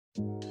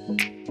From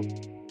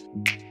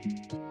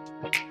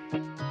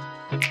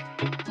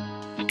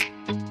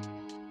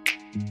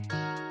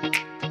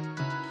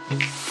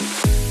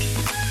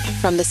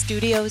the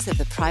studios of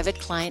the Private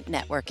Client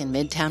Network in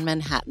Midtown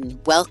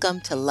Manhattan,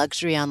 welcome to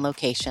Luxury on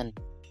Location.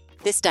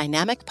 This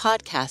dynamic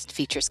podcast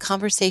features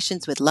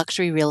conversations with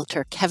luxury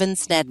realtor Kevin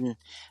Snedden,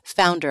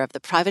 founder of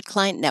the Private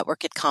Client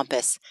Network at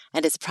Compass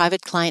and its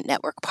Private Client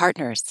Network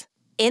partners.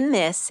 In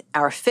this,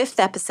 our 5th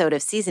episode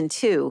of Season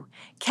 2,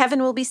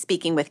 Kevin will be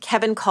speaking with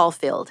Kevin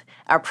Caulfield,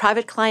 our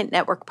Private Client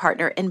Network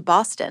partner in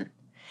Boston.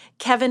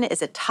 Kevin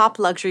is a top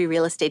luxury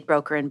real estate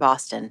broker in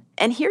Boston,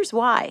 and here's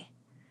why.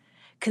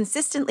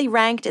 Consistently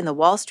ranked in the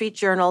Wall Street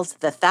Journal's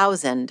The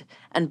 1000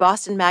 and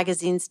Boston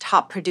Magazine's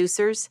top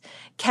producers,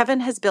 Kevin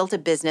has built a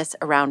business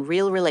around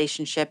real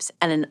relationships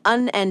and an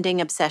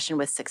unending obsession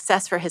with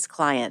success for his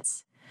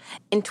clients.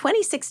 In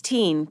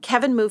 2016,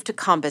 Kevin moved to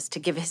Compass to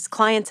give his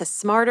clients a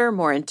smarter,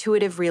 more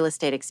intuitive real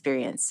estate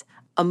experience,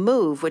 a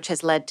move which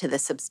has led to the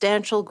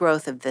substantial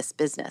growth of this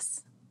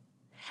business.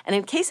 And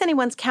in case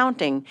anyone's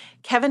counting,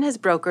 Kevin has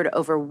brokered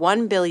over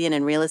 $1 billion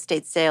in real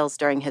estate sales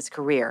during his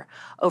career,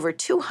 over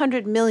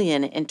 $200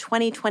 million in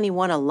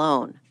 2021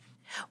 alone.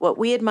 What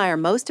we admire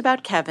most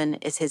about Kevin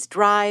is his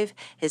drive,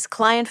 his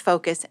client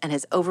focus, and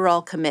his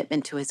overall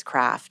commitment to his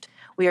craft.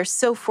 We are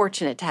so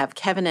fortunate to have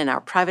Kevin in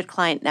our Private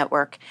Client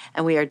Network,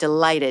 and we are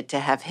delighted to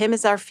have him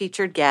as our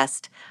featured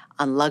guest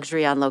on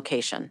Luxury on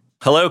Location.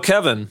 Hello,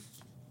 Kevin.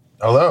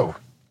 Hello.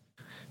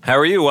 How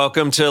are you?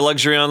 Welcome to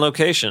Luxury on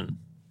Location.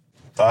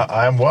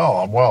 I'm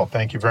well.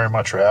 Thank you very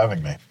much for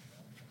having me.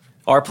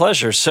 Our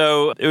pleasure.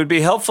 So it would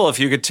be helpful if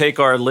you could take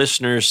our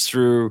listeners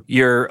through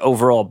your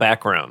overall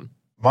background.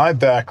 My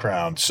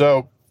background.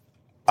 So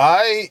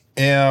I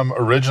am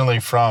originally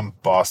from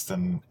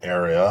Boston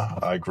area.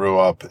 I grew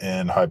up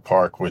in Hyde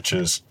Park, which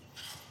is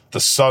the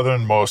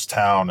southernmost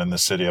town in the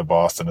city of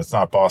Boston. It's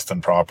not Boston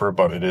proper,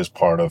 but it is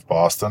part of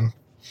Boston.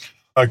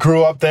 I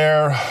grew up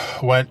there,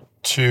 went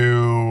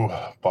to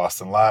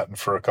Boston Latin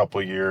for a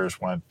couple of years,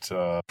 went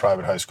to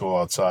private high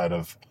school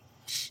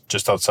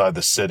just outside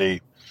the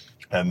city,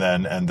 and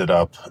then ended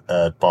up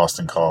at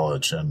Boston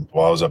College. And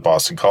while I was at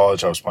Boston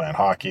College, I was playing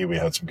hockey. We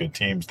had some good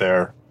teams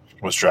there.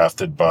 Was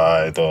drafted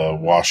by the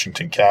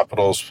Washington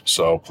Capitals,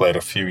 so played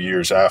a few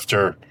years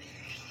after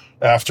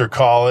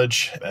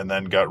college, and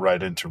then got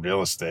right into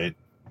real estate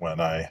when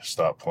I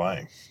stopped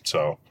playing.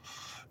 So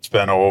it's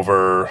been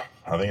I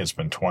think it's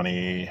been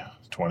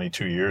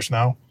 22 years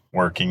now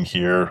working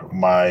here.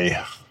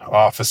 My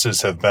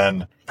offices have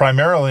been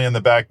primarily in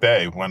the Back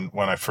Bay. When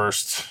I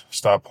first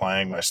stopped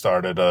playing, I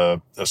started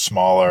a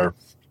smaller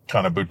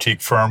kind of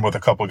boutique firm with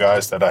a couple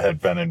guys that I had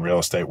been in real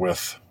estate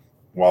with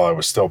while I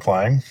was still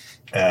playing.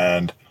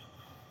 And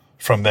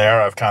from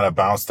there, I've kind of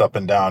bounced up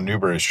and down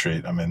Newbury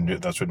Street. I mean,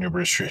 that's what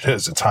Newbury Street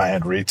is. It's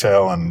high-end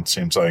retail, and it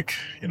seems like,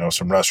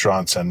 some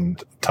restaurants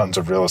and tons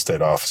of real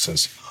estate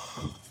offices.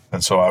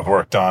 And so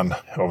over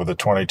the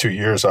 22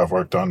 years, I've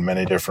worked on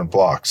many different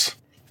blocks.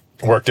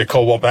 Worked at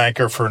Coldwell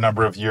Banker for a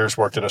number of years,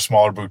 worked at a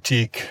smaller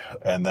boutique,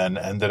 and then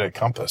ended at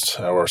Compass,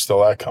 or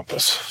still at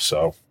Compass.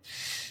 So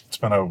it's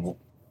been a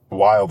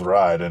wild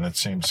ride, and it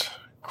seems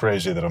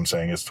crazy that I'm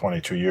saying it's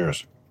 22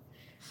 years.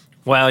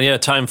 Wow, yeah,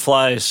 time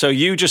flies. So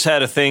you just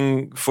had a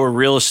thing for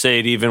real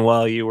estate even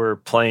while you were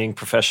playing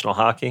professional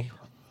hockey?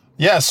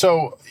 Yeah,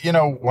 so,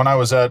 when I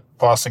was at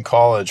Boston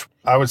College,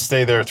 I would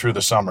stay there through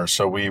the summer.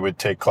 So we would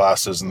take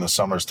classes in the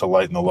summers to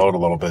lighten the load a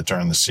little bit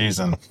during the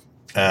season.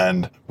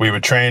 And we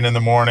would train in the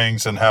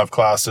mornings and have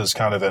classes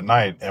kind of at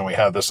night. And we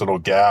had this little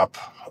gap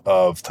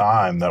of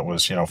time that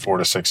was, 4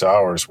 to 6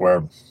 hours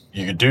where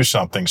you could do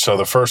something. So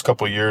the first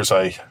couple of years,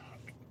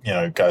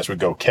 guys would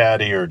go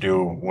caddy or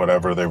do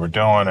whatever they were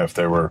doing, if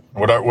they were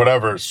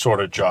whatever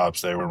sort of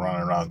jobs they were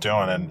running around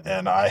doing.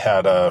 And I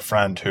had a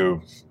friend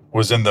who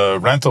was in the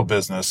rental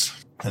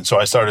business. And so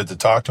I started to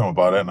talk to him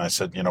about it. And I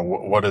said,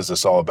 what is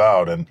this all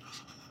about? And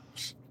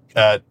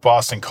at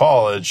Boston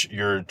College,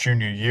 your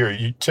junior year,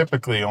 you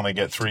typically only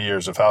get 3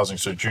 years of housing.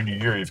 So junior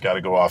year, you've got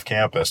to go off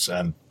campus.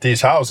 And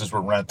these houses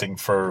were renting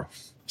for,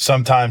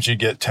 sometimes you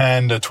get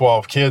 10 to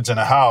 12 kids in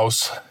a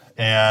house.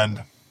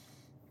 And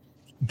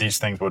these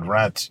things would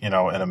rent, in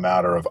a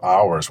matter of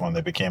hours when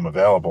they became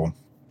available.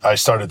 I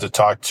started to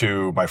talk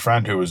to my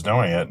friend who was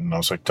doing it. And I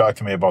was like, talk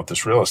to me about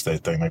this real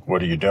estate thing. Like,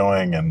 what are you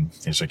doing? And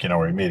he's like,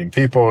 we're meeting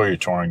people, you're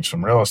touring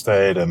some real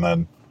estate. And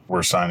then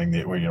we're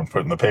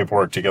putting the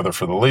paperwork together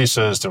for the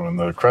leases, doing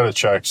the credit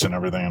checks and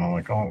everything. And I'm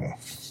like,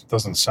 it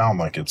doesn't sound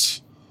like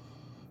it's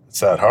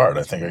that hard.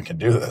 I think I can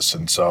do this.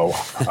 And so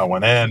I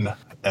went in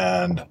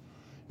and,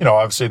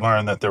 obviously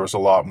learned that there was a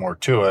lot more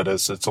to it.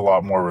 It's a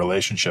lot more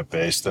relationship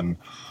based. And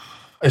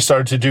I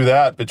started to do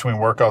that between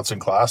workouts and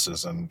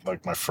classes. And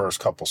like my first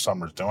couple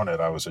summers doing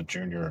it, I was a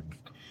junior,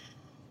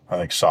 I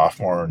think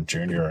sophomore and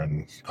junior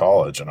in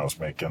college. And I was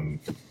making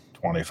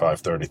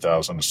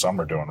 $25,000-$30,000 a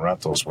summer doing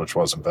rentals, which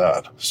wasn't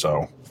bad.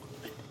 So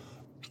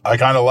I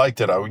kind of liked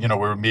it. We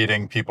were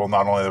meeting people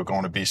not only that were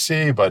going to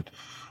BC, but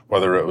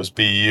whether it was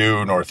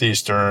BU,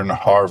 Northeastern,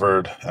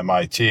 Harvard,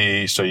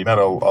 MIT. So you met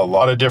a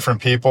lot of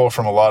different people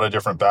from a lot of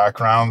different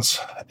backgrounds.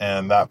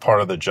 And that part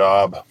of the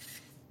job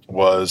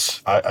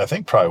was, I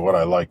think, probably what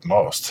I liked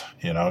most,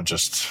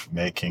 just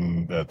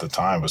making, at the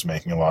time, was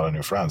making a lot of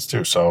new friends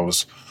too. So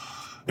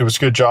it was a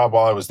good job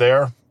while I was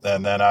there.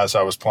 And then as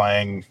I was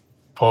playing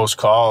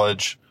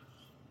post-college,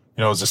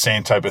 it was the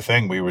same type of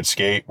thing. We would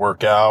skate,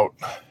 work out,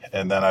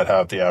 and then I'd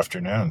have the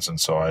afternoons. And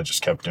so I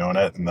just kept doing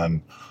it, and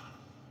then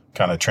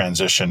kind of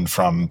transitioned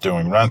from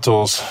doing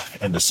rentals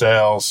into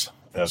sales.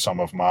 As some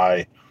of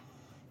my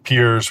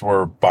peers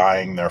were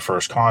buying their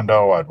first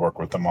condo, I'd work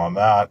with them on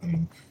that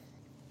and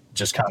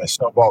just kind of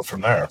snowballed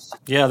from there.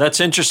 Yeah, that's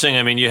interesting.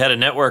 I mean, you had a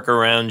network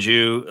around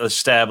you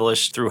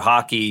established through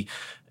hockey,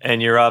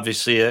 and you're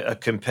obviously a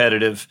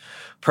competitive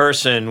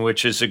person,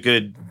 which is a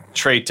good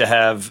trait to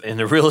have in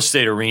the real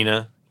estate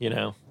arena,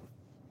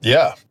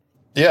 Yeah.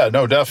 Yeah,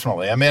 no,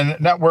 definitely. I mean,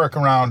 network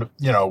around,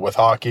 with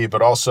hockey,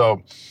 but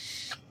also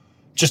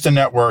just a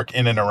network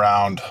in and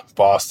around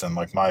Boston.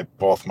 Like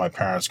both my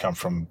parents come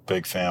from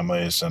big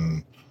families,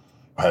 and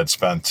I had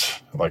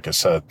spent, like I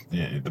said,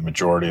 the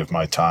majority of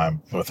my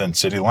time within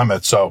city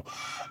limits. So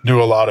knew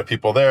a lot of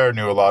people there,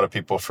 knew a lot of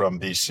people from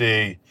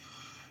BC,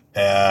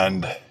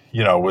 and,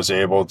 was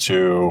able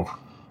to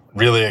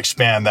really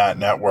expand that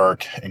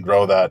network and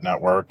grow that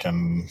network.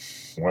 And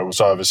it was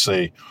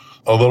obviously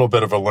a little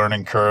bit of a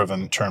learning curve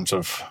in terms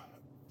of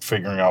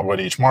figuring out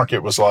what each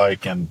market was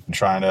like and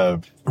trying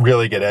to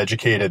really get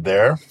educated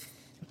there.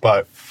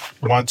 But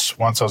once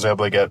I was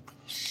able to get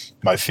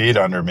my feet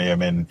under me, I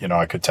mean,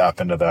 I could tap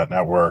into that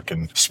network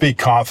and speak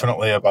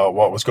confidently about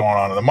what was going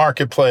on in the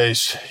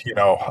marketplace,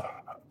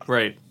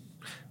 Right.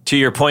 To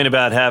your point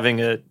about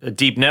having a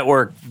deep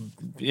network,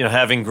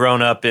 having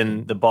grown up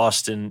in the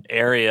Boston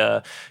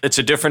area, it's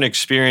a different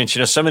experience.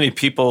 So many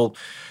people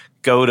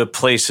go to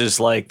places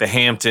like the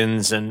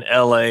Hamptons and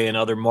LA and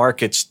other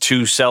markets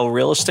to sell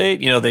real estate.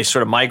 They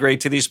sort of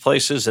migrate to these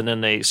places and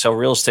then they sell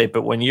real estate.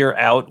 But when you're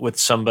out with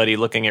somebody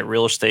looking at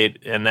real estate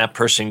and that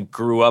person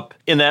grew up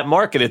in that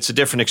market, it's a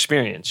different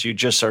experience. You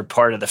just are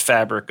part of the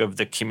fabric of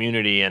the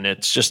community, and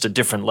it's just a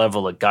different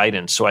level of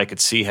guidance. So I could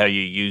see how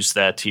you use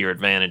that to your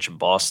advantage in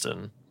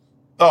Boston.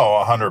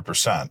 Oh,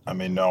 100%. I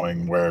mean,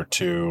 knowing where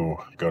to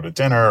go to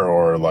dinner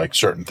or like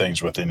certain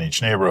things within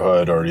each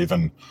neighborhood, or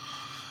even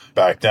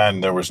back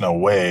then there was no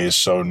Waze,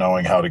 so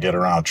knowing how to get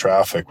around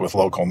traffic with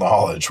local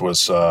knowledge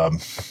was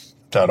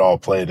that all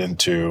played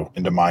into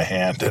my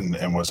hand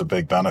and was a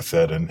big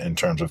benefit in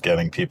terms of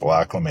getting people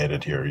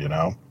acclimated here,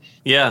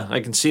 Yeah,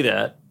 I can see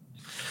that.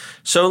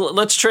 So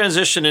let's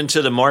transition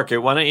into the market.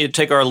 Why don't you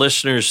take our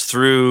listeners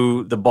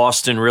through the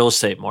Boston real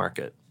estate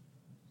market?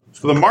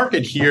 So the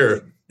market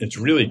here, it's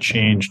really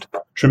changed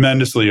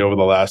tremendously over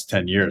the last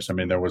 10 years. I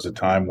mean, there was a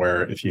time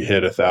where if you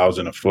hit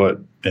 1,000 a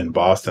foot in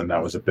Boston,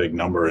 that was a big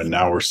number. And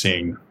now we're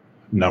seeing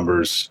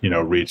numbers,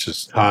 reach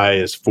as high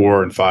as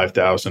 4,000 and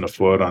 5,000 a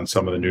foot on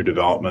some of the new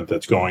development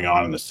that's going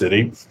on in the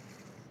city.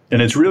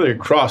 And it's really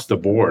across the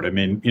board. I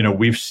mean,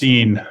 we've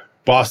seen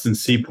Boston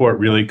Seaport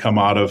really come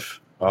out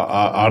of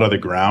the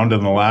ground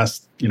in the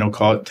last,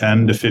 call it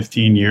 10 to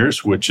 15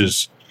 years, which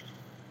is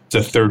it's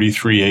a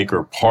 33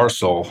 acre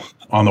parcel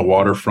on the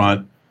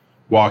waterfront,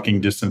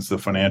 walking distance to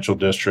the financial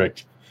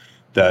district,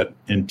 that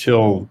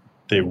until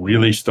they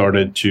really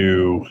started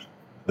to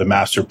the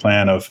master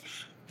plan of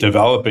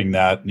developing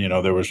that,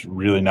 there was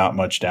really not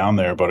much down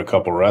there but a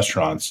couple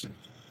restaurants.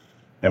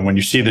 And when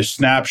you see the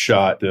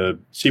snapshot, the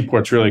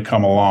Seaport's really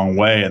come a long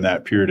way in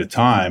that period of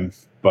time.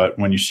 But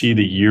when you see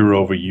the year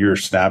over year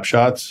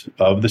snapshots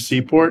of the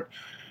Seaport,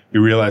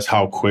 you realize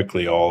how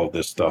quickly all of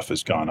this stuff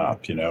has gone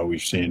up.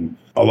 We've seen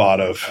a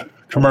lot of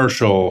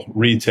commercial,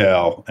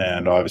 retail,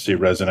 and obviously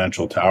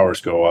residential towers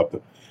go up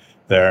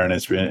there, and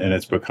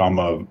it's become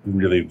a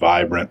really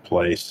vibrant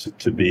place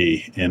to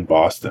be in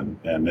Boston.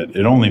 And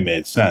it only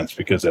made sense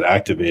because it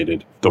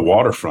activated the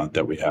waterfront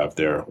that we have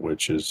there,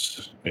 which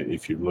is,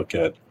 if you look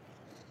at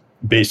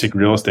basic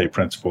real estate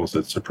principles,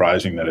 it's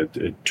surprising that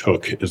it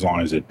took as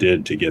long as it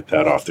did to get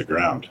that off the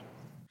ground.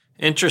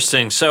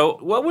 Interesting. So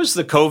what was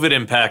the COVID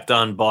impact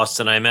on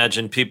Boston? I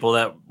imagine people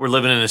that were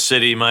living in the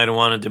city might have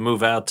wanted to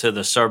move out to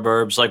the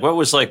suburbs. Like, what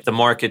was like the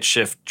market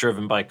shift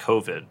driven by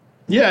COVID?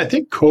 Yeah, I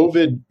think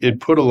COVID,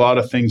 it put a lot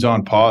of things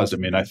on pause. I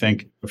mean, I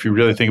think if you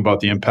really think about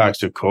the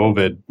impacts of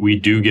COVID, we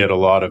do get a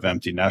lot of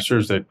empty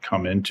nesters that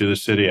come into the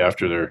city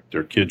after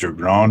their kids are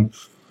grown.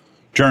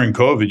 During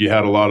COVID, you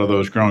had a lot of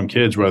those grown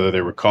kids, whether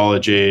they were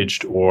college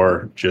aged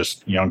or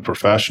just young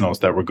professionals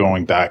that were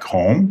going back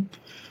home.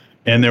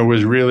 And there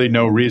was really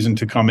no reason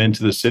to come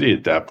into the city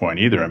at that point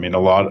either. I mean,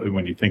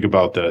 when you think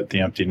about the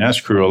empty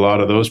nest crew, a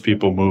lot of those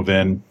people move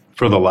in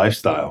for the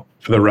lifestyle,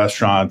 for the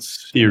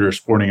restaurants, theater,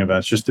 sporting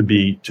events, just to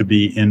be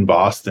in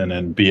Boston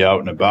and be out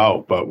and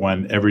about. But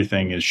when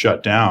everything is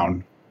shut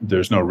down,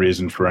 there's no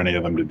reason for any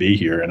of them to be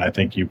here. And I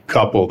think you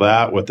couple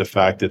that with the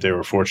fact that they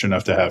were fortunate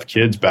enough to have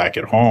kids back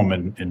at home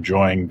and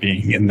enjoying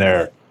being in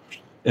the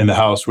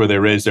house where they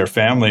raised their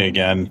family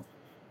again.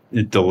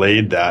 It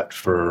delayed that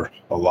for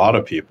a lot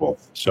of people.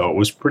 So it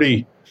was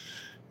pretty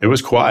it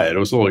was quiet. It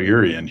was a little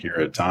eerie in here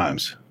at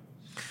times.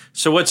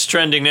 So what's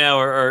trending now?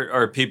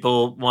 Are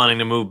people wanting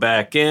to move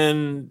back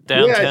in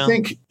downtown? Yeah, I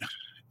think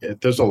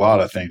there's a lot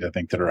of things I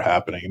think that are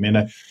happening. I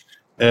mean,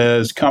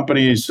 as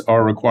companies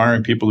are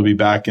requiring people to be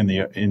back in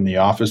the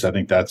office, I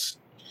think that's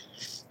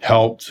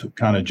helped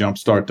kind of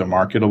jumpstart the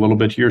market a little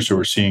bit here. So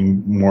we're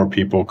seeing more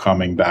people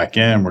coming back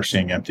in. We're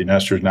seeing empty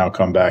nesters now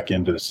come back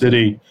into the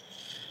city.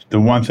 The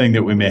one thing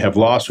that we may have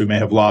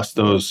lost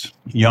those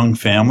young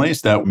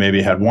families that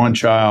maybe had one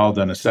child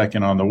and a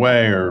second on the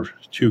way or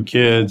two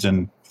kids.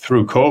 And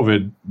through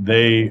COVID,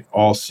 they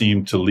all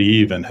seem to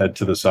leave and head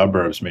to the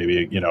suburbs,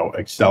 maybe,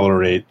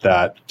 accelerate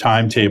that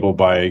timetable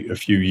by a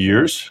few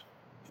years.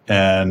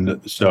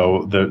 And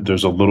so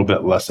there's a little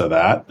bit less of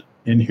that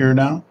in here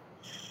now.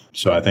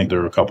 So I think there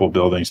are a couple of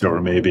buildings that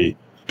were maybe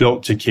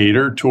built to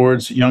cater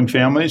towards young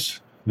families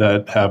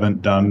that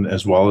haven't done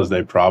as well as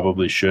they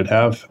probably should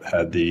have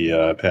had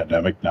the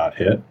pandemic not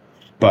hit.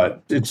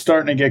 But it's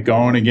starting to get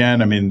going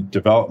again. I mean,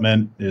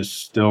 development is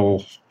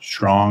still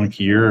strong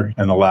here.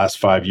 In the last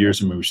 5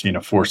 years, we've seen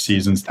a Four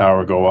Seasons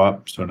tower go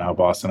up. So now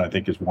Boston, I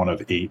think, is one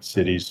of 8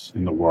 cities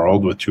in the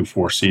world with 2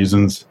 Four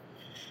Seasons.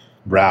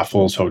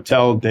 Raffles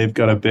Hotel, they've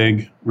got a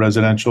big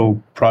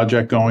residential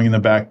project going in the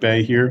Back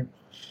Bay here.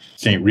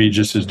 St.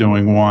 Regis is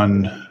doing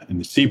one in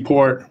the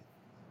Seaport.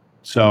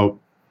 So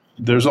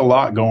there's a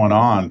lot going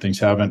on. Things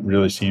haven't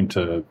really seemed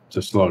to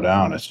slow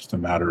down. It's just a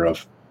matter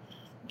of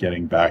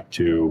getting back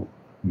to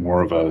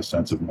more of a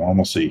sense of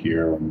normalcy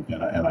here.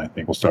 And I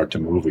think we'll start to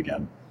move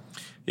again.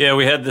 Yeah,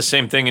 we had the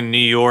same thing in New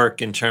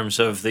York in terms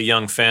of the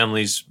young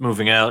families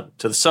moving out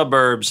to the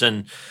suburbs.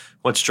 And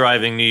what's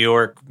driving New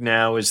York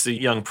now is the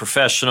young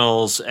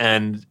professionals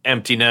and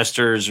empty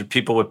nesters or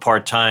people with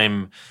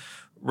part-time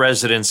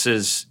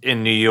residences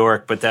in New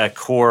York, but that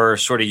core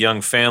sort of young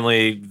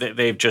family,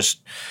 they've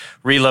just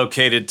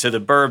relocated to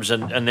the burbs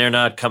and they're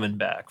not coming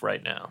back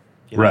right now.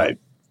 Right.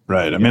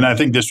 I mean, I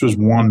think this was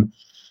one,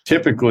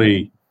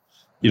 typically,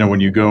 when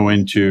you go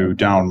into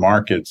down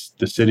markets,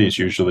 the cities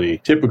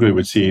typically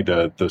would see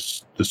the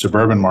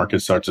suburban market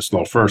start to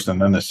slow first and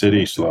then the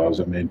city slows.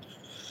 I mean,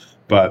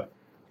 but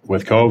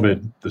with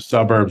COVID, the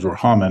suburbs were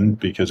humming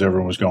because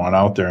everyone was going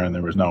out there and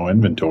there was no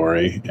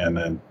inventory. And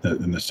then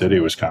the city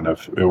was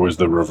it was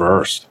the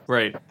reverse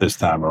right this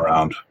time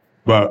around.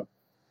 But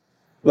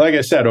like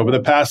I said, over the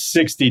past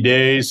 60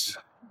 days,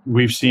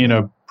 we've seen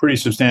a pretty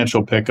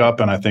substantial pickup.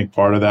 And I think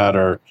part of that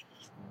are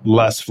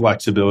less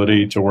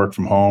flexibility to work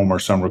from home or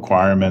some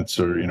requirements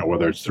or,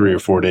 whether it's 3 or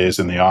 4 days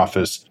in the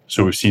office.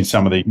 So we've seen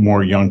some of the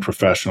more young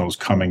professionals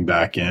coming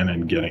back in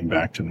and getting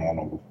back to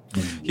normal.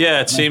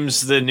 Yeah, it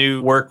seems the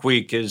new work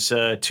week is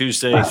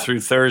Tuesday through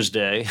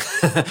Thursday.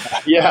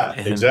 Yeah,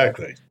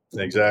 exactly.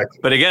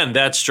 But again,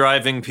 that's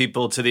driving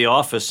people to the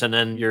office. And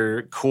then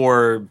your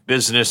core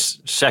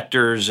business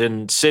sectors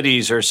in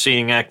cities are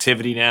seeing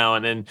activity now.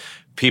 And then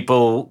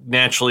people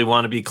naturally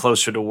want to be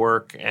closer to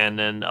work. And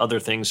then other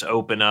things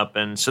open up.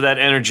 And so that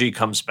energy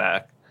comes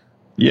back.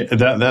 Yeah,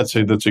 that's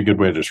a good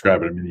way to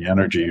describe it. I mean, the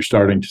energy, you're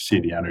starting to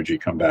see the energy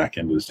come back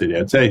into the city.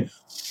 I'd say,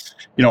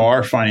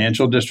 our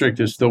financial district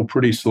is still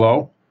pretty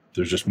slow.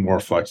 There's just more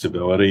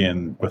flexibility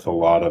and with a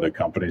lot of the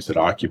companies that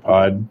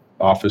occupied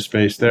office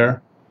space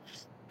there.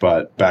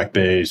 But Back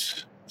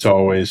Bay's, it's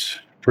always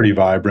pretty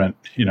vibrant.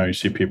 You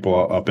see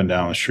people up and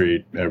down the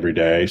street every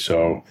day.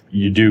 So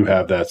you do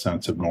have that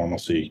sense of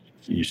normalcy.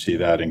 You see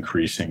that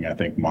increasing, I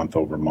think, month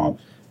over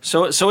month.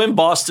 So in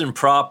Boston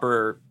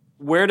proper,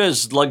 where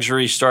does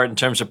luxury start in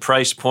terms of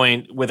price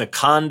point with a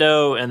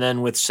condo and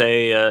then with,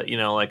 say,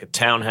 like a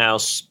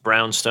townhouse,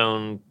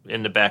 brownstone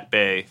in the Back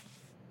Bay?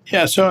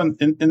 Yeah, so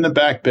in the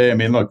Back Bay, I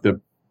mean, look,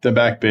 the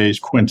Back Bay is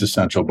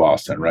quintessential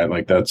Boston, right?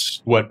 Like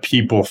that's what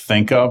people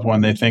think of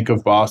when they think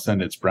of Boston.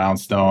 It's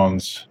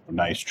brownstones,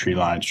 nice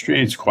tree-lined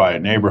streets,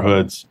 quiet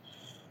neighborhoods.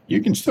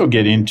 You can still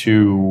get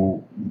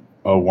into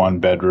a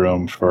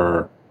one-bedroom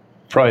for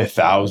probably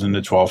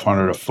 $1,000 to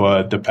 $1,200 a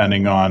foot,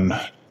 depending on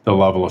the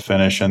level of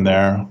finish in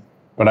there.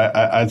 But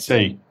I'd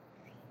say,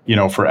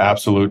 for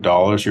absolute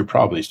dollars, you're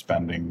probably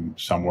spending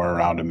somewhere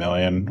around $1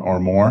 million or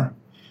more.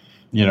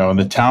 In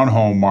the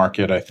townhome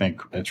market, I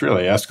think it's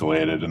really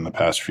escalated in the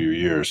past few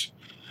years.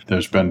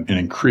 There's been an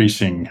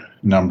increasing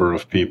number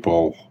of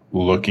people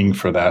looking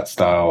for that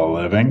style of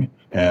living,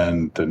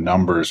 and the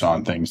numbers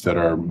on things that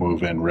are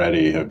move-in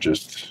ready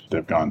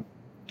they've gone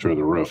through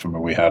the roof. I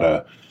mean, we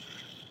had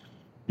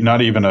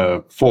not even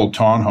a full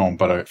townhome,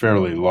 but a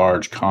fairly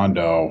large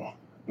condo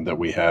that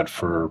we had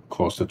for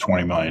close to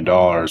 $20 million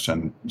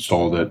and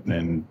sold it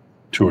in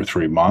 2 or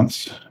 3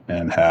 months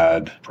and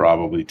had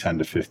probably 10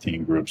 to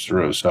 15 groups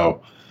through.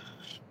 So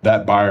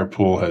that buyer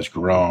pool has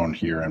grown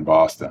here in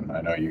Boston.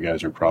 I know you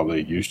guys are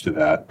probably used to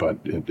that, but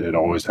it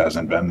always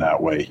hasn't been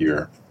that way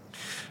here.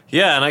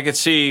 Yeah, and I could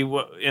see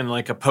in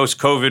like a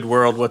post-COVID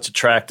world what's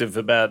attractive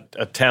about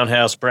a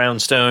townhouse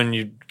brownstone.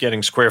 You're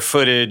getting square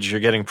footage,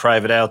 you're getting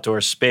private outdoor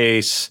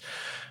space,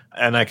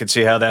 and I could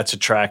see how that's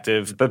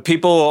attractive. But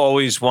people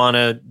always want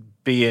to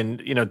be in,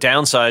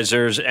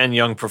 downsizers and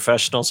young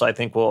professionals, I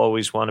think, will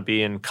always want to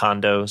be in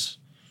condos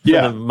for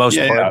the most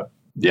part.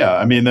 Yeah,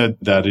 I mean,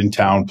 that in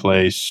town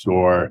place,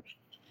 or,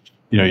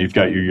 you've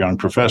got your young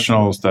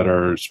professionals that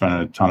are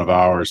spending a ton of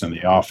hours in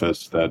the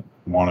office that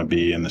want to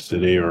be in the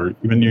city, or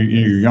even your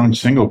young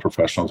single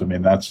professionals. I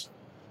mean,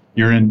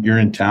 you're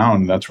in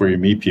town. That's where you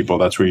meet people.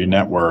 That's where you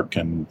network.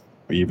 And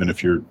even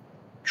if you're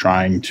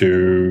trying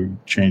to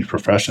change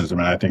professions, I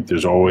mean, I think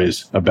there's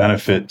always a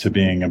benefit to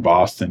being in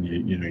Boston.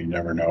 You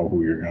never know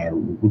who you're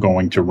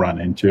going to run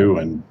into,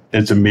 and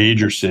it's a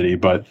major city,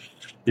 but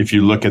if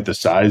you look at the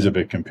size of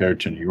it compared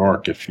to New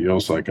York, it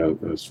feels like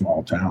a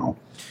small town.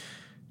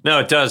 No,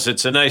 it does.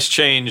 It's a nice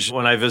change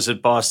when I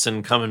visit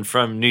Boston coming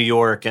from New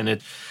York, and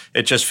it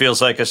just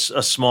feels like a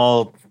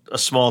small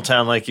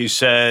town, like you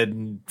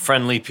said,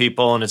 friendly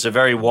people, and it's a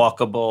very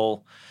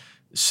walkable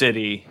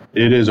city.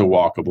 It is a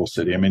walkable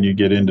city. I mean, you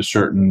get into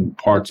certain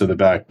parts of the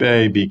Back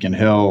Bay, Beacon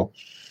Hill,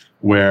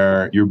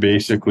 where you're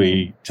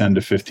basically 10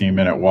 to 15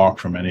 minute walk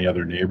from any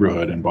other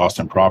neighborhood in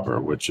Boston proper,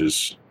 which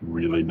is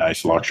really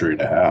nice luxury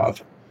to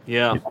have.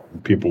 Yeah.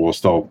 People will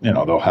still,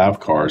 they'll have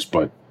cars,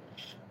 but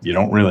you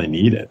don't really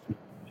need it.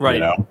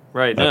 Right.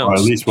 Right. No,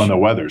 at least when the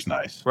weather's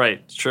nice.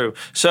 Right. It's true.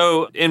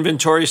 So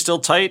inventory still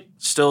tight,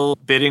 still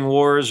bidding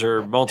wars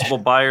or multiple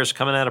buyers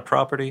coming at a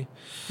property?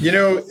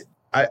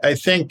 I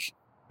think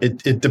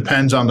it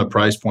depends on the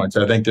price points.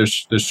 I think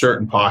there's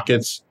certain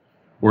pockets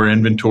where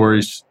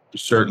inventory's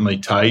certainly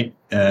tight,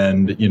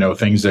 and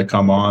things that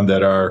come on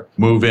that are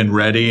move-in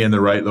ready in the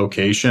right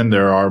location.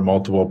 There are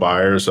multiple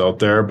buyers out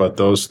there, but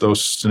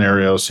those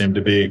scenarios seem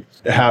to be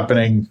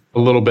happening a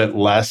little bit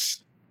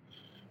less,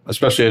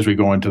 especially as we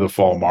go into the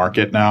fall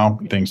market now.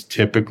 Things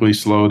typically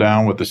slow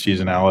down with the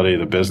seasonality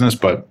of the business,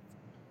 but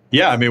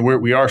yeah, I mean,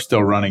 we are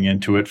still running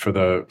into it for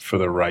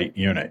the right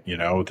unit.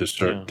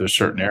 There's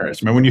certain areas.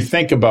 I mean, when you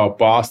think about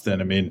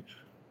Boston, I mean,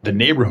 the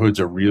neighborhoods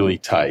are really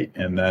tight,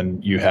 and then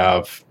you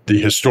have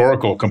the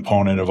historical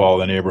component of all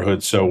the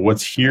neighborhoods. So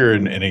what's here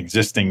and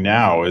existing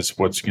now is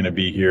what's going to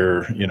be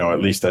here,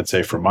 at least I'd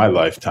say for my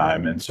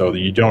lifetime. And so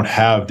you don't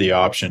have the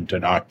option to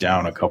knock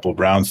down a couple of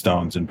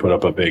brownstones and put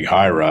up a big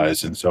high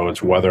rise. And so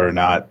it's whether or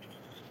not,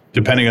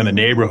 depending on the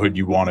neighborhood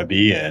you want to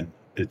be in,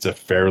 it's a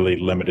fairly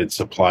limited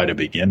supply to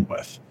begin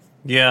with.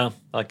 Yeah,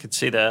 I could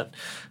see that.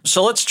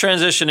 So let's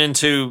transition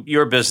into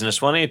your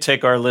business. Why don't you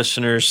take our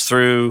listeners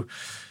through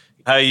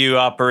how you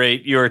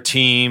operate your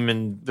team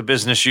and the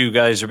business you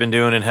guys have been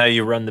doing and how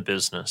you run the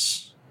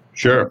business?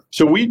 Sure.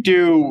 So we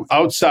do,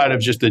 outside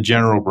of just the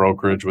general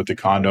brokerage with the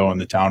condo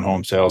and the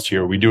townhome sales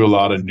here, we do a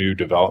lot of new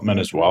development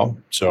as well.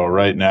 So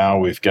right now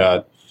we've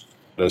got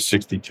a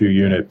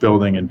 62-unit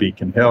building in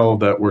Beacon Hill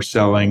that we're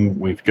selling.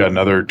 We've got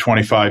another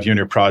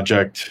 25-unit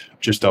project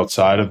just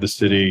outside of the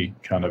city,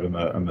 kind of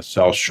on the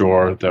South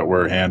Shore, that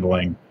we're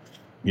handling.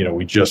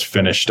 We just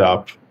finished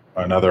up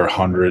another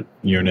 100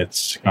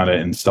 units kind of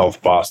in South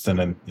Boston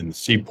and in the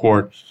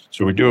Seaport.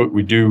 So we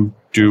do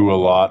a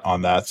lot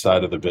on that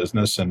side of the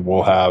business, and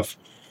we'll have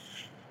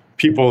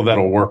people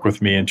that'll work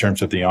with me in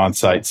terms of the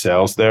on-site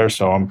sales there.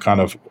 So I'm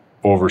kind of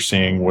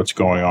overseeing what's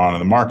going on in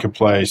the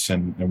marketplace,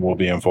 and we'll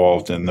be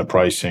involved in the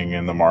pricing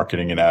and the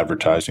marketing and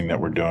advertising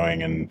that we're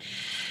doing, and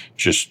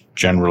just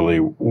generally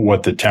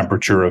what the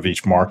temperature of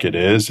each market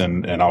is.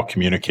 And I'll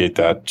communicate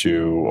that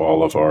to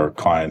all of our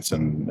clients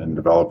and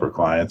developer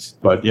clients.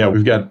 But yeah,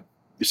 we've got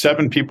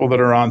 7 people that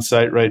are on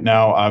site right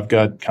now. I've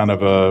got kind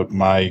of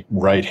my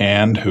right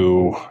hand,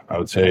 who I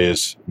would say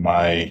is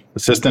my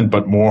assistant,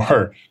 but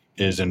more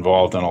is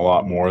involved in a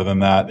lot more than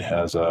that,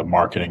 has a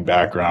marketing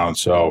background.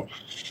 So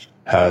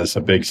has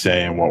a big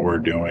say in what we're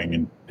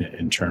doing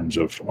in terms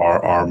of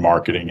our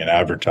marketing and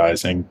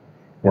advertising.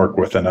 Work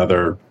with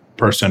another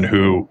person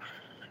who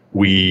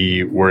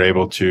we were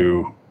able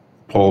to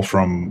pull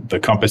from the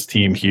Compass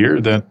team here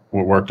that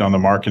worked on the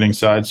marketing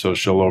side. So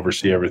she'll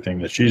oversee everything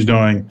that she's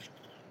doing.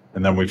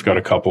 And then we've got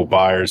a couple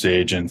buyers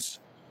agents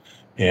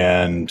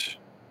and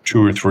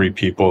 2 or 3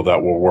 people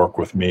that will work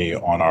with me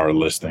on our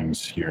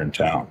listings here in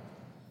town.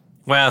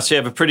 Wow. So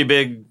you have a pretty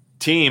big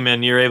team,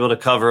 and you're able to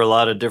cover a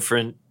lot of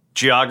different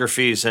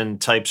geographies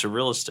and types of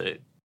real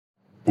estate.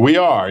 We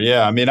are,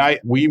 yeah. I mean,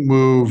 we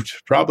moved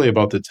probably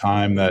about the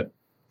time that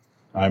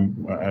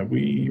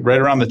right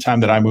around the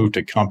time that I moved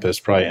to Compass,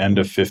 probably end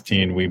of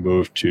 15, we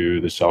moved to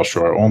the South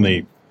Shore,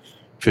 only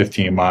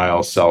 15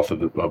 miles south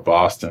of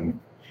Boston,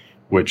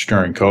 which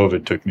during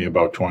COVID took me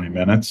about 20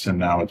 minutes, and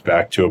now it's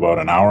back to about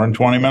an hour and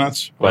 20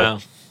 minutes. Wow.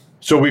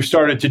 So we've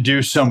started to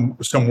do some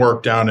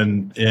work down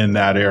in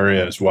that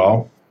area as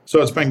well. So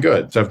it's been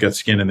good. So I've got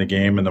skin in the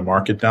game in the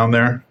market down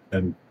there,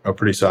 and a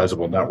pretty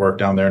sizable network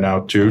down there now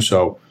too.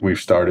 So we've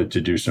started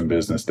to do some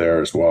business there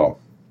as well.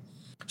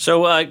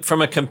 So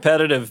from a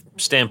competitive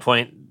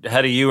standpoint,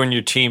 how do you and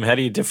your team, how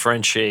do you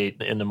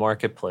differentiate in the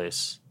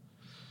marketplace?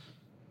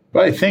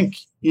 But I think,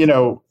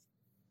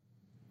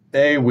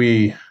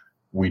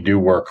 we do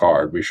work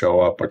hard. We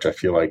show up, which I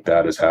feel like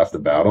that is half the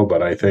battle.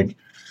 But I think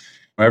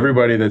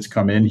everybody that's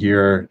come in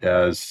here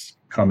has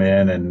come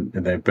in and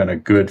they've been a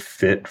good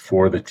fit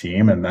for the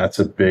team. And that's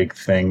a big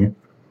thing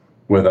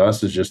with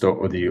us, is just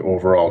the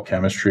overall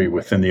chemistry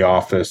within the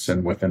office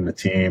and within the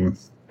team.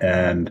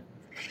 And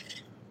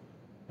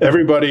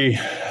Everybody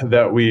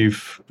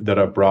that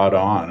I've brought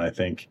on, I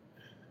think,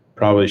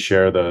 probably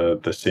share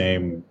the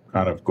same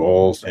kind of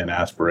goals and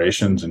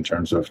aspirations in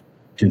terms of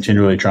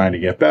continually trying to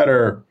get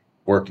better,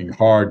 working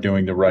hard,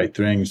 doing the right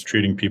things,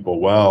 treating people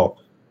well.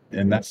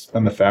 And that's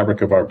been the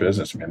fabric of our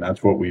business. I mean,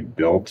 that's what we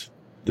built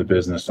the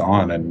business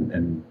on.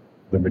 And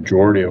the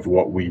majority of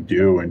what we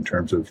do in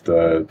terms of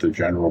the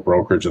general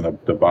brokerage and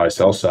the buy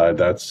sell side,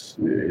 it's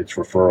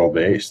referral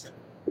based,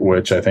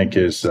 which I think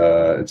is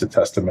it's a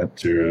testament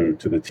to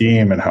the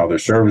team and how they're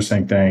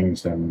servicing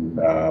things and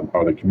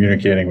how they're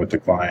communicating with the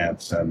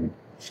clients and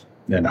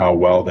how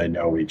well they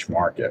know each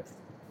market.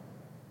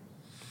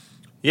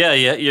 Yeah,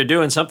 you're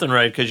doing something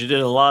right because you did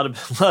a lot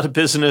of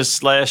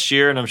business last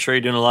year, and I'm sure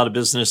you're doing a lot of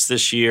business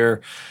this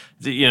year.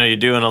 You're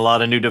doing a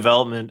lot of new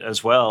development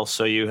as well,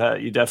 so you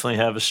definitely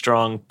have a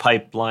strong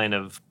pipeline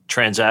of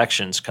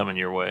transactions coming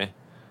your way.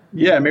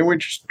 Yeah, I mean, we're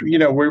just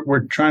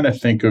we're trying to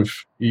think of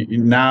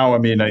now. I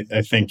mean,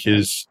 I think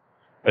is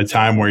a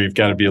time where you've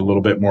got to be a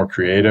little bit more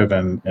creative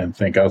and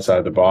think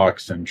outside the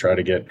box and try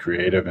to get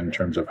creative in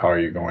terms of how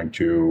you're going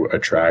to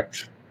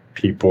attract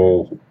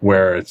people,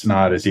 where it's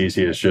not as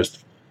easy as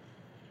just,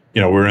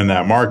 we're in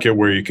that market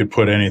where you could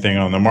put anything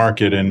on the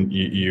market and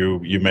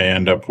you may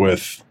end up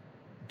with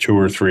 2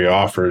 or 3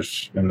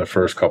 offers in the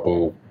first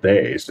couple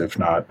days, if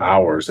not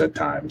hours at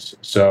times.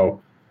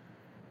 So,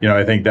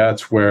 I think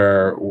that's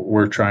where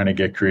we're trying to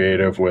get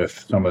creative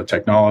with some of the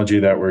technology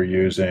that we're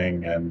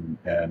using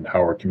and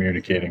how we're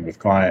communicating with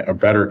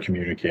better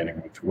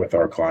communicating with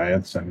our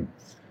clients. And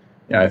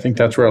I think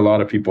that's where a lot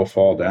of people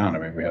fall down. I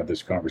mean, we had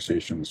this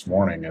conversation this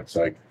morning. It's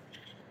like,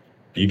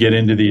 you get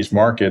into these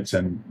markets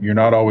and you're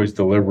not always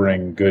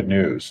delivering good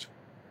news,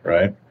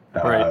 right?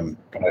 Right.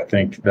 But I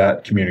think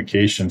that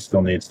communication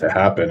still needs to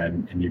happen,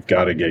 and you've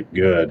got to get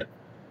good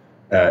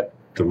at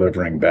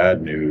delivering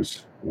bad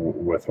news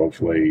with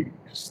hopefully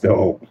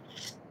still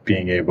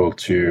being able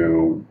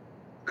to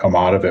come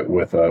out of it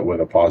with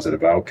a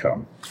positive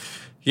outcome.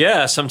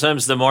 Yeah,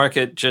 sometimes the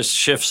market just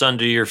shifts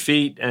under your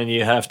feet and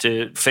you have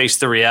to face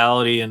the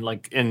reality. And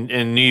like in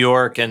New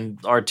York, and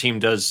our team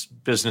does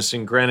business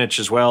in Greenwich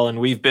as well, and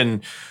we've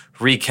been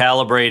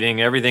recalibrating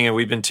everything, and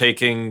we've been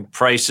taking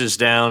prices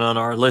down on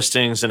our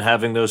listings and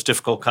having those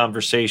difficult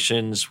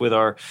conversations with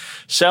our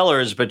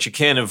sellers, but you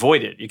can't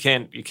avoid it. You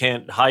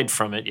can't hide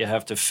from it. You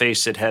have to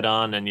face it head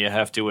on, and you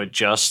have to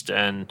adjust.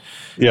 And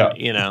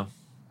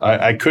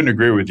I couldn't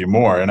agree with you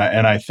more. And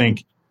I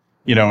think,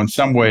 in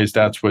some ways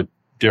that's what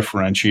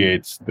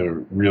differentiates the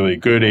really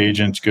good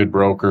agents, good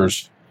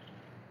brokers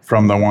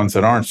from the ones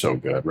that aren't so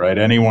good, right?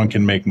 Anyone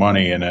can make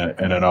money in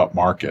an up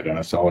market, in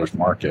a seller's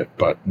market.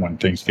 But when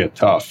things get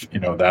tough,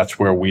 that's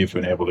where we've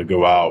been able to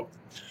go out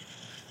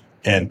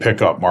and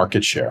pick up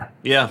market share.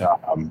 Yeah.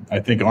 I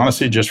think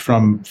honestly, just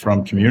from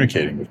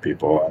communicating with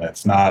people, and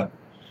it's not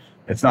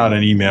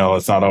an email.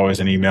 It's not always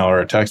an email or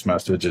a text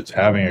message. It's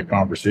having a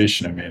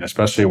conversation. I mean,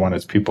 especially when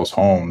it's people's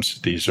homes,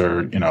 these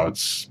are,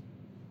 it's,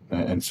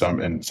 in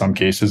some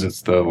cases,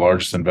 it's the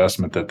largest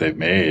investment that they've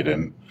made.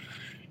 And,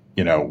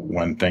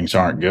 when things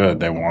aren't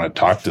good, they want to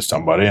talk to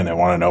somebody and they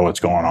want to know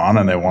what's going on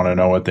and they want to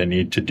know what they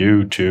need to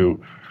do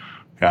to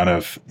kind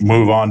of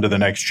move on to the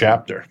next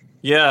chapter.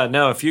 Yeah,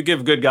 no, if you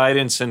give good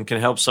guidance and can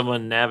help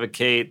someone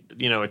navigate,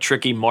 a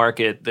tricky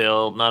market,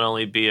 they'll not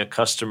only be a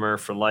customer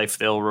for life,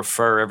 they'll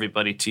refer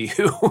everybody to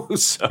you.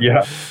 So,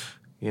 yeah.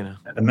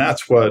 And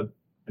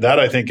that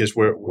I think is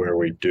where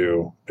we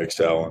do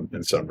excel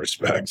in some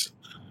respects,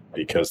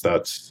 because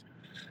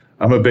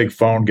I'm a big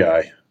phone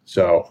guy.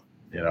 So,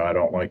 I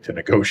don't like to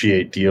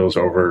negotiate deals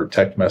over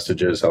text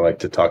messages. I like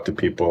to talk to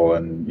people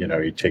and,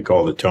 you take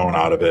all the tone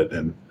out of it.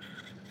 And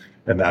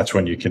that's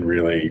when you can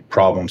really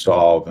problem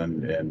solve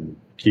and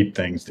keep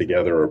things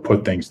together or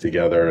put things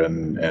together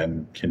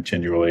and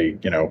continually,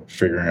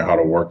 figuring out how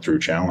to work through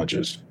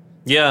challenges.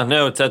 Yeah,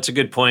 no, that's a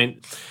good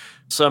point.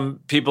 Some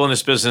people in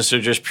this business are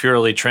just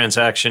purely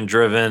transaction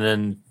driven,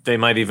 and they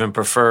might even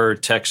prefer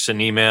text and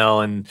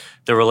email. And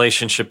the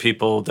relationship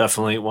people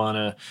definitely want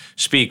to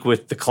speak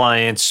with the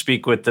clients,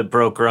 speak with the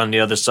broker on the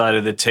other side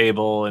of the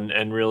table,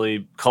 and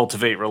really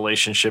cultivate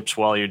relationships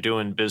while you're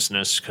doing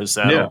business, because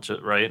that'll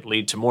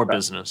lead to more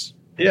business.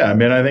 Yeah, I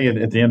mean, I think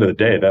at the end of the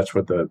day, that's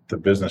what the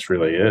business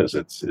really is.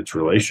 It's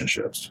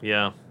relationships.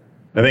 Yeah,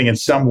 I think in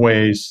some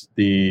ways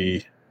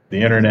the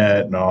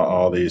internet and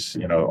all these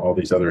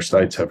other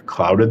sites have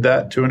clouded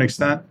that to an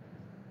extent.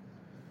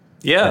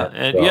 Yeah,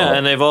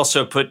 and they've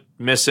also put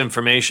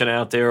misinformation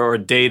out there or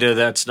data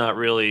that's not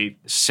really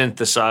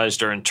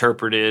synthesized or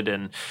interpreted,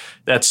 and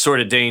that's sort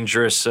of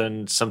dangerous.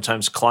 And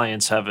sometimes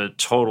clients have a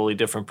totally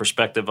different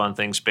perspective on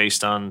things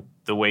based on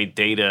the way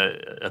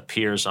data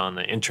appears on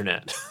the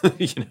internet.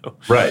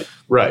 Right.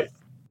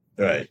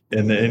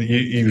 And then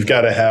you've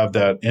got to have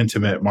that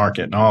intimate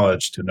market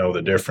knowledge to know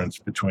the difference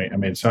between,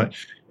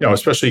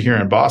 especially here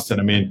in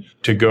Boston,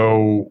 to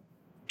go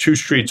 2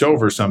 streets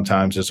over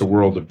sometimes is a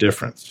world of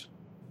difference.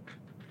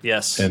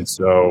 Yes. And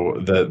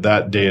so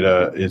that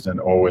data isn't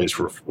always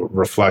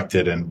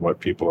reflected in what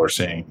people are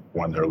seeing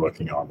when they're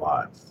looking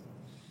online.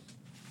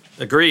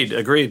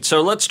 Agreed.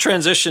 So let's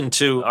transition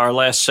to our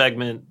last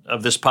segment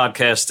of this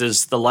podcast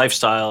is the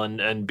lifestyle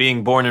and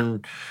being born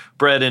and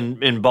bred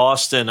in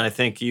Boston. I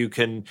think you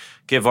can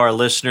give our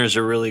listeners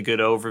a really good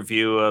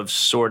overview of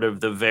sort of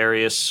the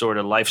various sort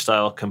of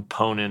lifestyle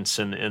components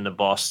in the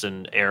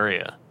Boston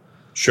area.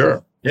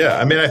 Sure. Yeah.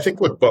 I mean, I think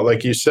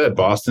like you said,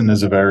 Boston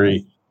is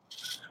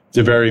it's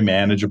a very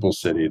manageable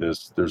city.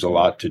 There's a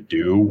lot to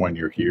do when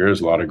you're here.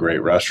 There's a lot of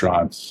great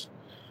restaurants.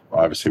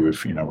 Obviously,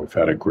 we've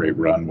had a great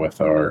run with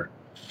our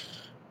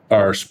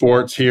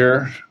sports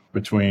here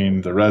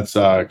between the Red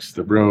Sox,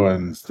 the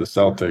Bruins, the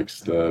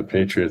Celtics, the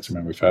Patriots. I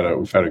mean, we've had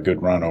a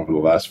good run over the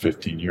last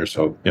 15 years.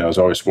 So, there's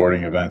always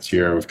sporting events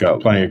here. We've got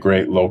plenty of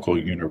great local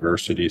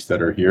universities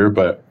that are here.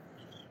 But,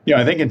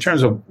 I think in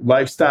terms of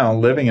lifestyle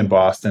and living in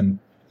Boston,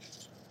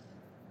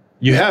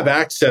 you have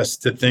access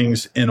to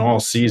things in all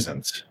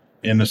seasons.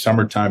 In the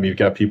summertime, you've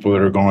got people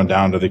that are going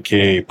down to the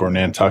Cape or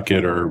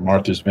Nantucket or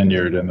Martha's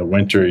Vineyard. In the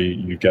winter,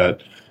 you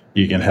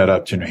can head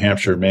up to New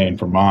Hampshire, Maine,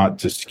 Vermont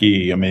to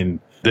ski. I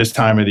mean, this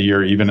time of the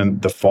year, even in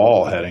the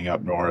fall, heading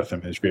up north, I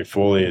mean, there's great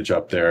foliage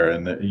up there,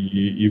 and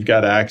you've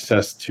got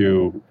access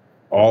to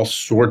all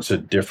sorts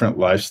of different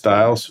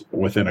lifestyles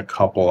within a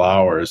couple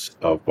hours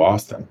of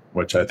Boston,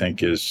 which I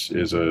think it's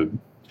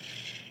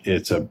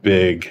a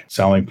big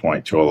selling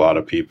point to a lot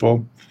of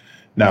people.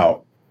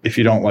 Now, if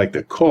you don't like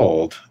the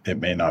cold, it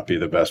may not be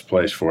the best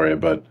place for you,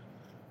 but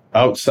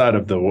outside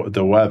of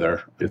the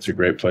weather, it's a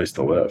great place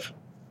to live.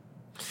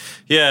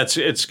 Yeah,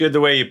 it's good the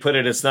way you put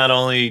it. It's not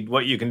only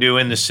what you can do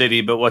in the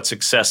city, but what's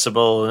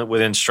accessible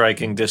within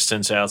striking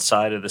distance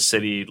outside of the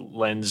city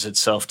lends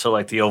itself to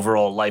like the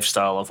overall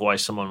lifestyle of why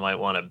someone might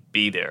want to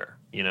be there,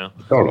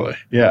 Totally.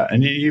 Yeah.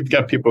 And you've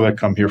got people that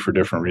come here for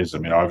different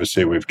reasons. I mean,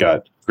 obviously, we've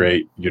got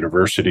great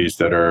universities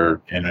that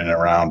are in and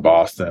around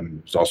Boston.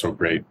 There's also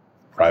great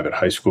private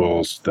high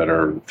schools that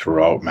are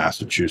throughout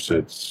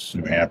Massachusetts,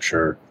 New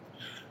Hampshire.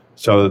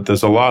 So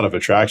there's a lot of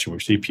attraction. We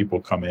see people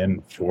come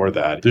in for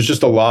that. There's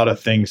just a lot of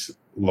things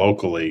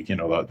locally,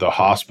 the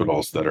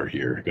hospitals that are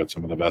here. You've got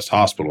some of the best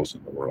hospitals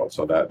in the world.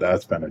 So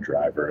that's been a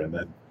driver. And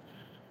then,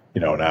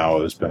 now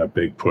there's been a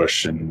big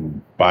push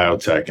in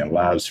biotech and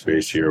lab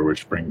space here,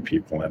 which bring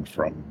people in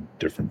from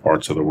different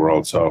parts of the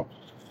world. So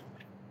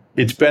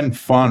it's been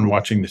fun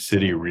watching the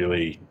city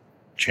really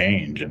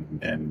change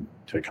and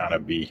to kind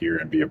of be here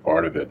and be a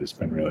part of it. It's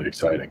been really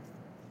exciting.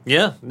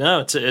 Yeah,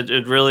 no,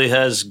 it really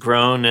has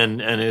grown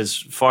and is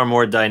far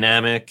more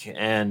dynamic,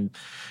 and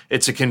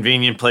it's a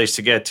convenient place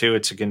to get to.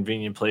 It's a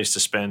convenient place to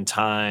spend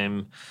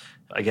time.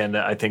 Again,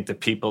 I think the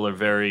people are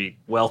very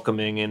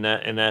welcoming in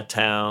that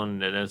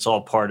town, and it's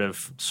all part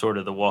of sort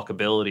of the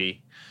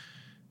walkability.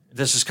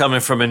 This is coming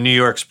from a New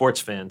York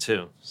sports fan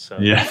too. So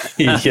yeah.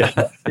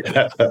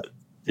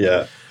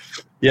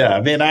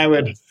 I mean,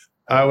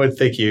 I would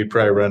think you'd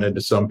probably run into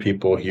some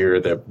people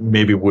here that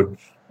maybe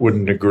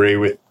wouldn't agree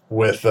with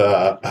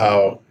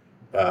how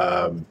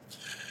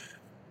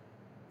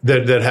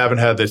that haven't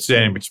had the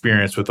same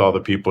experience with all the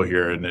people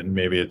here, and then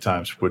maybe at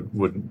times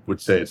would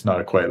say it's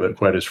not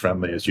quite as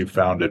friendly as you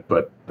found it.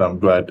 But I'm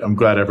glad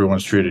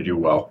everyone's treated you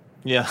well.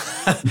 Yeah,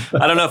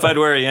 I don't know if I'd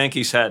wear a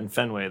Yankees hat in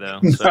Fenway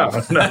though. So.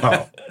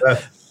 No.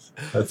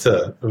 That's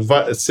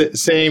a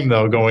same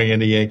though going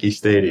into Yankee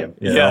Stadium.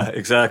 Yeah,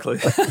 exactly.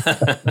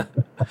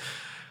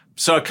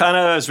 So kind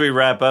of as we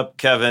wrap up,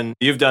 Kevin,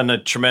 you've done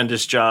a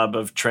tremendous job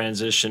of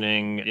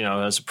transitioning,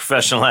 as a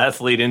professional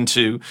athlete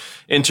into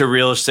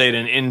real estate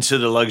and into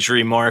the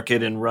luxury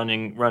market and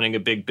running a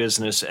big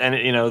business. And,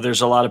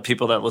 there's a lot of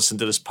people that listen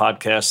to this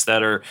podcast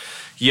that are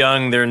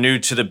young. They're new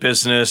to the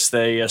business.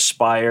 They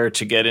aspire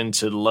to get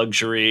into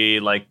luxury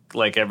like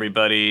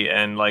everybody.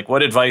 And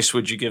what advice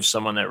would you give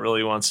someone that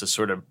really wants to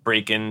sort of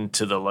break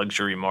into the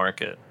luxury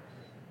market?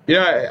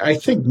 Yeah, I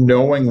think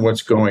knowing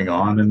what's going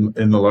on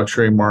in the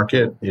luxury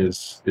market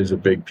is a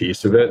big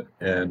piece of it,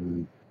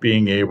 and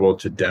being able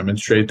to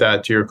demonstrate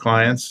that to your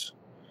clients.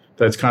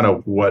 That's kind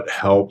of what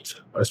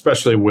helped,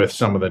 especially with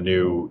some of the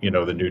new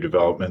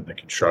development and the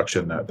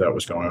construction that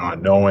was going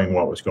on, knowing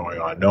what was going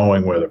on,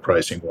 knowing where the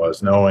pricing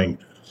was, knowing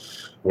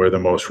where the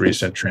most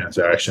recent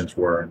transactions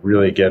were, and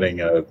really getting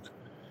an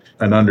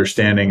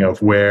understanding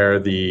of where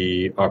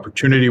the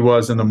opportunity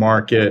was in the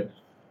market,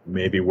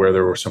 maybe where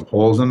there were some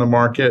holes in the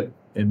market.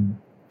 And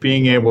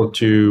being able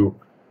to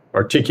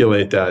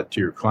articulate that to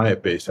your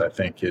client base, I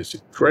think,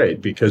 is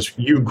great, because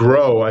you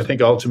grow. I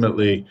think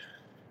ultimately,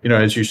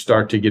 as you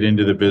start to get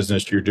into the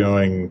business you're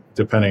doing,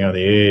 depending on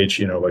the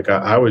age,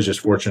 I was just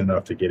fortunate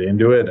enough to get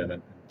into it,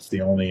 and it's the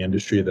only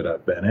industry that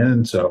I've been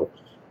in. So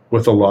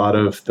with a lot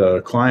of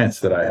the clients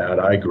that I had,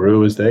 I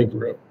grew as they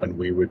grew, and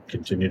we would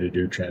continue to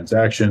do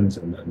transactions,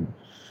 and then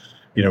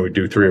we'd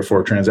do 3 or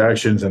 4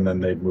 transactions, and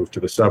then they'd move to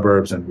the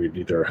suburbs, and we'd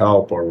either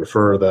help or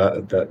refer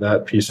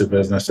that piece of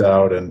business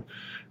out and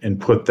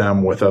put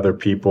them with other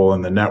people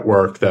in the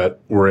network that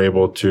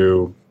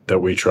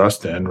we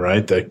trust in,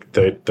 right?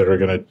 That are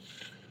going to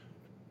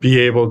be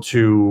able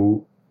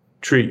to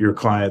treat your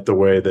client the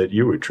way that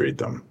you would treat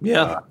them.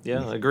 Yeah,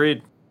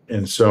 agreed.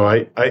 And so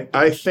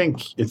I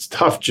think it's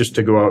tough just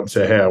to go out and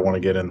say, hey, I want to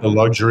get in the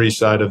luxury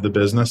side of the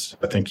business.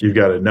 I think you've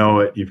got to know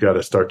it. You've got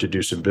to start to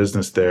do some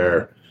business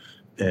there.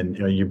 And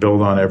you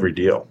build on every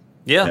deal.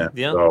 Yeah.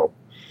 So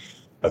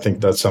I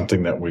think that's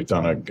something that we've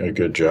done a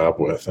good job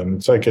with. And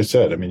it's like I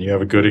said, I mean, you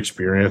have a good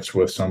experience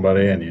with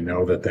somebody and you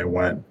know that they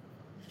went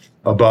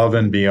above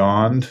and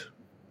beyond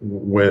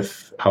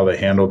with how they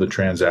handled the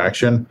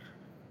transaction.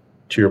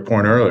 To your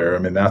point earlier, I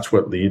mean, that's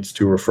what leads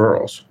to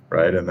referrals,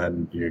 right? And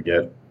then you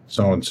get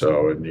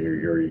so-and-so and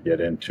you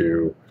get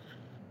into,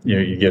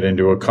 you get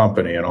into a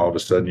company and all of a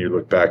sudden you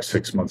look back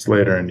 6 months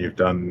later and you've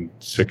done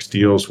 6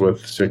 deals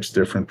with 6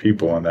 different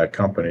people in that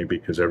company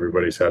because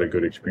everybody's had a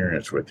good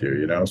experience with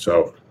you,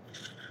 So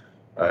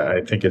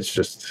I think it's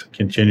just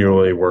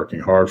continually working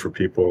hard for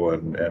people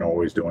and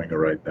always doing the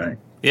right thing.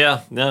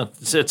 Yeah, no,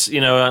 it's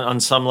on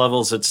some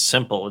levels it's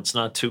simple. It's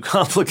not too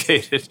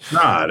complicated. It's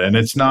not, and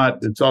it's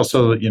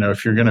also,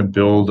 if you're going to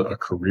build a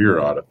career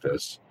out of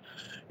this,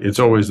 it's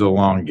always the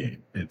long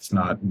game. It's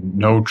not,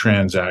 no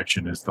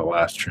transaction is the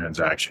last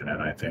transaction.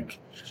 And I think,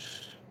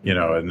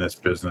 in this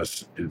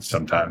business, it's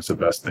sometimes the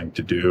best thing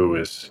to do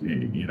is,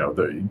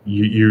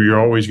 you're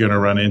always going to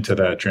run into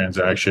that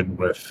transaction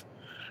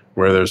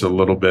where there's a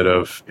little bit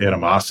of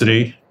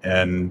animosity.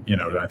 And,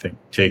 I think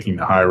taking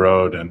the high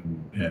road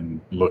and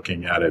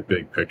looking at it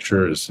big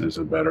picture is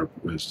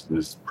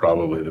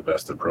probably the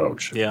best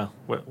approach. Yeah,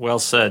 well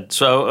said.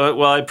 So,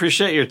 I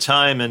appreciate your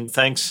time and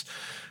thanks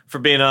for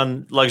being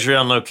on Luxury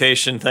on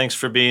Location. Thanks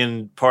for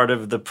being part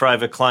of the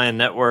Private Client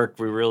Network.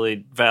 We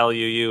really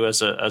value you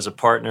as a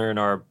partner and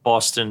our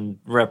Boston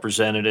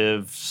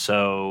representative.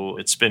 So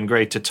it's been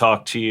great to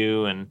talk to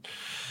you, and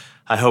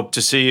I hope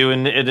to see you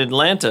in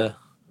Atlanta.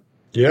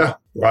 Yeah,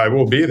 well, I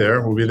will be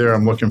there. We'll be there.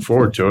 I'm looking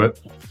forward to it.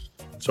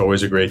 It's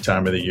always a great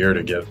time of the year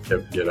to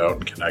get out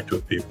and connect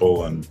with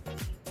people, and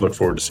look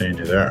forward to seeing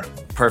you there.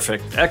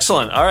 Perfect.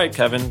 Excellent. All right,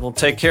 Kevin. Well,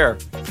 take care.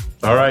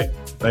 All right.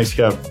 Thanks,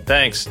 Kev.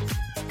 Thanks.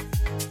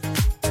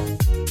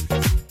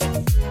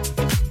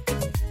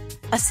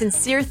 A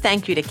sincere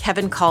thank you to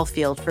Kevin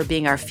Caulfield for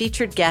being our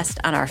featured guest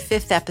on our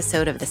 5th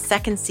episode of the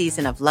 2nd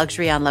season of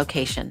Luxury on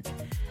Location.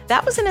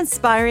 That was an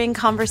inspiring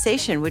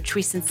conversation, which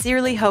we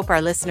sincerely hope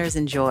our listeners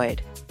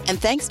enjoyed. And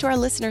thanks to our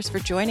listeners for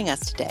joining us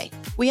today.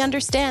 We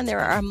understand there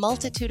are a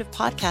multitude of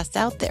podcasts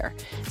out there,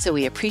 so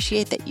we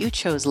appreciate that you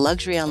chose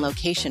Luxury on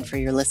Location for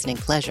your listening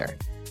pleasure.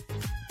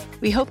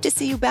 We hope to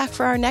see you back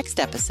for our next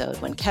episode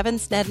when Kevin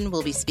Snedden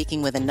will be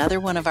speaking with another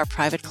one of our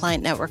Private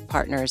Client Network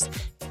partners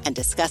and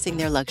discussing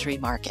their luxury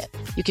market.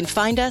 You can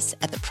find us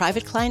at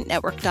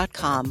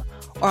theprivateclientnetwork.com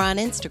or on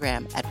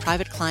Instagram at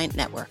Private Client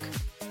Network.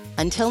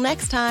 Until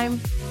next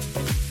time.